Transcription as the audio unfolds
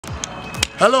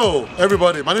Hello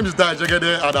everybody, my name is Dai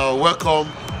Jegede and welcome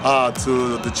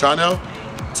to the channel.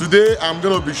 Today I'm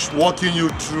going to be walking you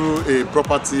through a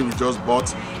property we just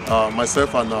bought.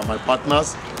 Myself and my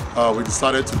partners, we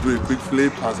decided to do a quick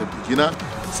flip as a beginner.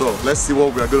 So let's see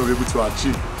what we are going to be able to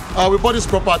achieve. We bought this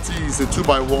property, it's a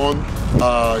 2x1.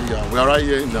 Yeah, we are right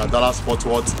here in Dallas Fort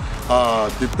Worth.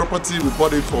 The property, we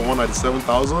bought it for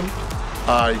 $197,000.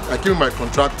 I came with my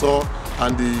contractor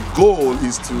and the goal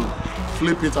is to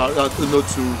flip it out,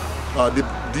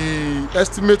 the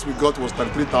estimate we got was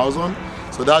 33,000,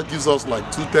 so that gives us like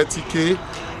 230K.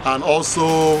 And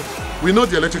also we know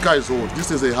the electrical is old. This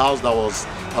is a house that was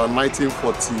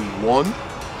 1941,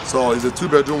 so it's a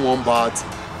 2-bedroom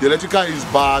 1-bath. The electrical is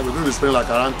bad. We're going to be spending like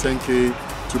around 10K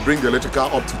to bring the electrical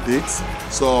up to date.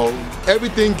 So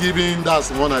everything given, that's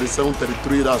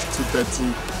 197.33, that's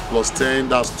 230 plus 10,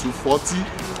 that's 240.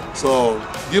 So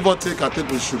give or take, I think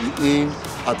we should be in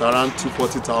at around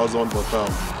 240,000. But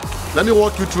let me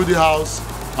walk you through the house.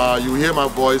 You hear my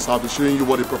voice. I'll be showing you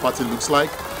what the property looks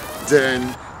like.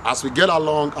 Then as we get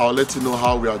along, I'll let you know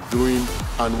how we are doing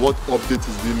and what update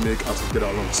is being made as we get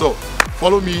along. So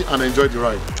follow me and enjoy the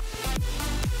ride.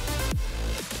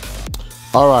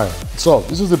 All right, so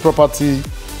this is the property.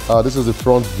 This is the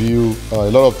front view. A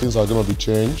lot of things are going to be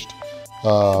changed.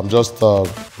 I'm just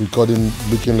recording,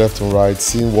 looking left and right,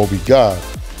 seeing what we got.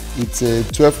 It's a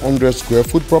 1,200 square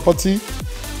foot property.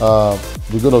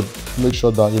 We're going to make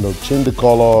sure that, change the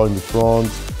color in the front.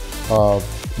 A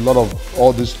lot of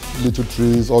all these little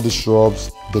trees, all these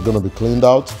shrubs, they're going to be cleaned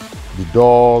out. The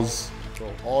doors,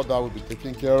 so all that will be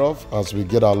taken care of as we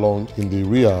get along in the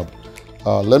rehab.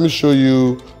 Let me show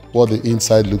you what the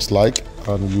inside looks like,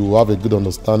 and you have a good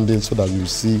understanding so that you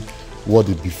see what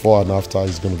the before and after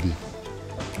is going to be.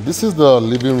 This is the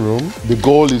living room. The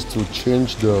goal is to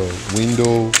change the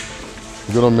window.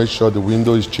 We're going to make sure the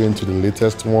window is changed to the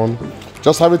latest one.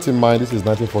 Just have it in mind, this is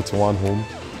 1941 home.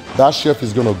 That shelf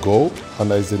is going to go, and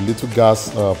there is a little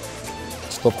gas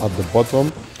stuff at the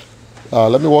bottom.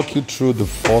 Let me walk you through the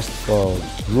first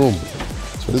room.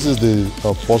 So this is the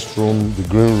first room, the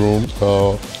green room,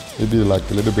 maybe like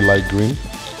a little bit light green.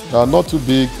 Not too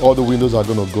big, all the windows are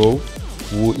going to go.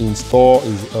 We'll install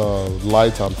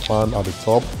light and fan at the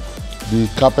top. The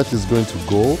carpet is going to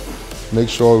go. Make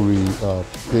sure we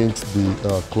paint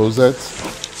the closet.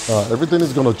 Everything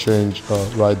is going to change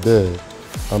right there,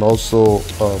 and also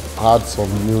add some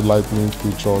new lighting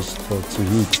features to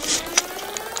it.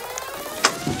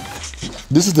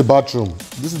 This is the bathroom.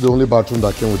 This is the only bathroom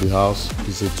that came with the house.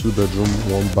 It's a 2-bedroom,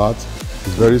 1-bath.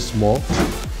 It's very small.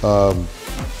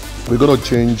 We're going to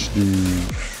change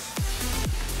the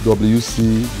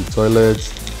WC, the toilet,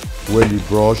 where you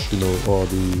brush, or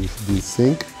the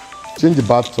sink. Change the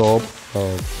bathtub,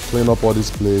 clean up all this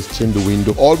place, change the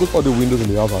window. Almost all the windows in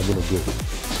the house are going to go.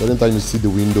 So anytime you see the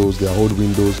windows, they are old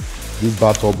windows, this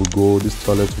bathtub will go, this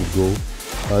toilet will go.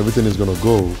 Everything is going to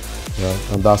go,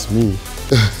 and that's me.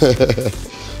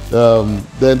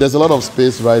 Then there's a lot of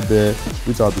space right there,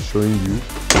 which I'll be showing you.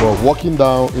 But walking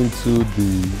down into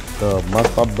the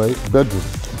master bedroom,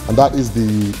 and that is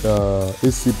the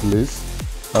AC place.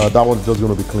 That one's just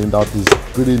going to be cleaned out. It's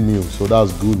pretty new, so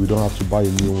that's good. We don't have to buy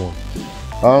a new one.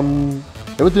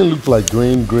 Everything looks like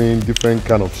green, different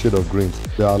kind of shade of green.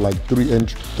 There are like three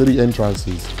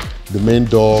entrances: the main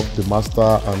door, the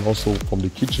master, and also from the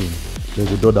kitchen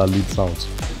there's a door that leads out.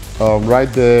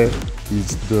 Right there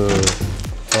is the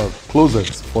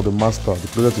closet for the master. The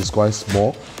closet is quite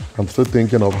small. I'm still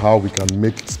thinking of how we can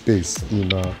make space in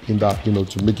that,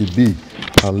 to make it big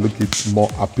and look it more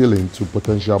appealing to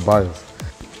potential buyers.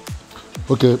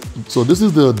 Okay, so this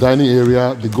is the dining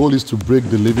area. The goal is to break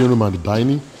the living room and the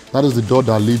dining. That is the door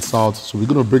that leads out. So we're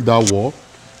going to break that wall,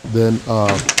 then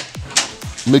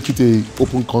make it a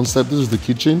open concept. This is the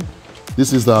kitchen.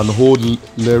 This is an old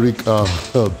lyric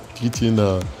kitchen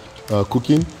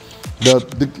cooking.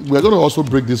 We're going to also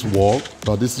break this wall.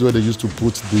 This is where they used to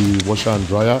put the washer and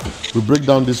dryer. We break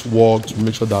down this wall to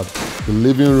make sure that the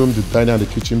living room, the dining, and the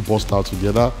kitchen burst out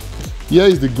together. Here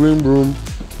is the green room,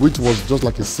 which was just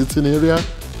like a sitting area.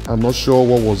 I'm not sure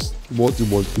what it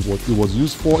was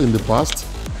used for in the past,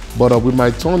 but we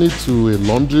might turn it to a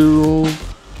laundry room,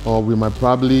 or we might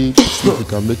probably see if we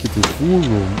can make it a full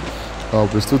room.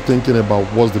 We're still thinking about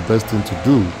what's the best thing to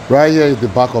do. Right here is the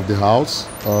back of the house.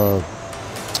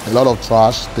 A lot of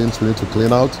trash, things we need to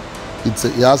clean out. It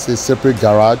has a separate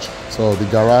garage. So the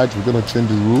garage, we're going to change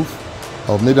the roof.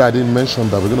 Maybe I didn't mention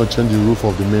that we're going to change the roof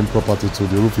of the main property too.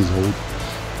 The roof is old.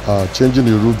 Changing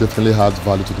the roof definitely adds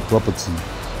value to the property.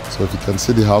 So if you can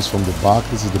see the house from the back,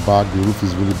 this is the back. The roof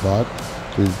is really bad.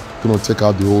 We're going to take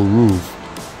out the whole roof.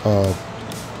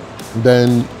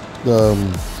 Then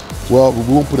to Well, we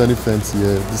won't put any fence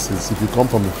here. This is, if you come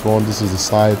from the front, this is the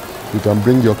side. You can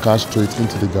bring your car straight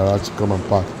into the garage to come and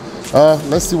park.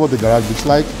 Let's see what the garage looks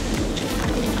like.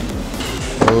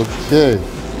 Okay.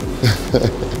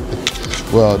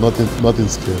 Well, nothing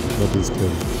scary.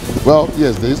 Well,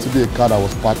 yes, there used to be a car that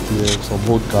was parked here, some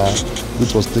old car,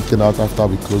 which was taken out after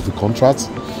we closed the contract.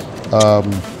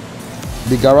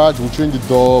 The garage, we changed the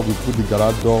door, we put the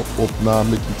garage door opener,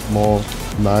 make it more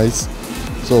nice.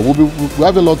 So we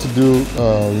have a lot to do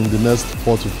in the next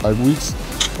 4 to 5 weeks.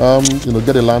 You know,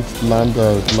 get a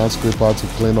landscaper to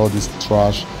clean all this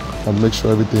trash and make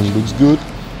sure everything looks good.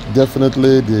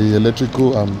 Definitely the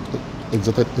electrical, I'm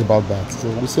excited about that. So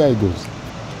we'll see how it goes.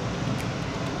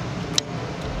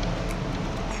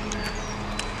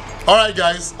 All right,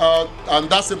 guys, and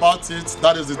that's about it.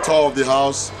 That is the tour of the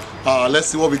house. Let's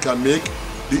see what we can make.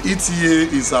 The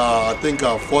ETA is I think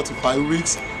 4 to 5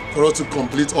 weeks for us to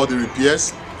complete all the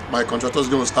repairs. My contractor is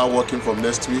going to start working from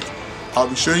next week. I'll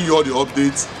be showing you all the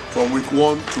updates from week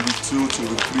 1 to week 2 to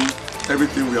week 3,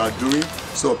 everything we are doing.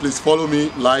 So please follow me,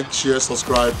 like, share,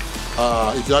 subscribe.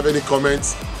 If you have any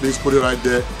comments, please put it right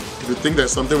there. If you think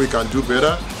there's something we can do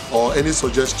better or any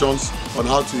suggestions on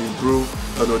how to improve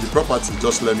the property,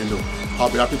 just let me know.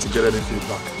 I'll be happy to get any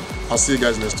feedback. I'll see you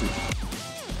guys next week.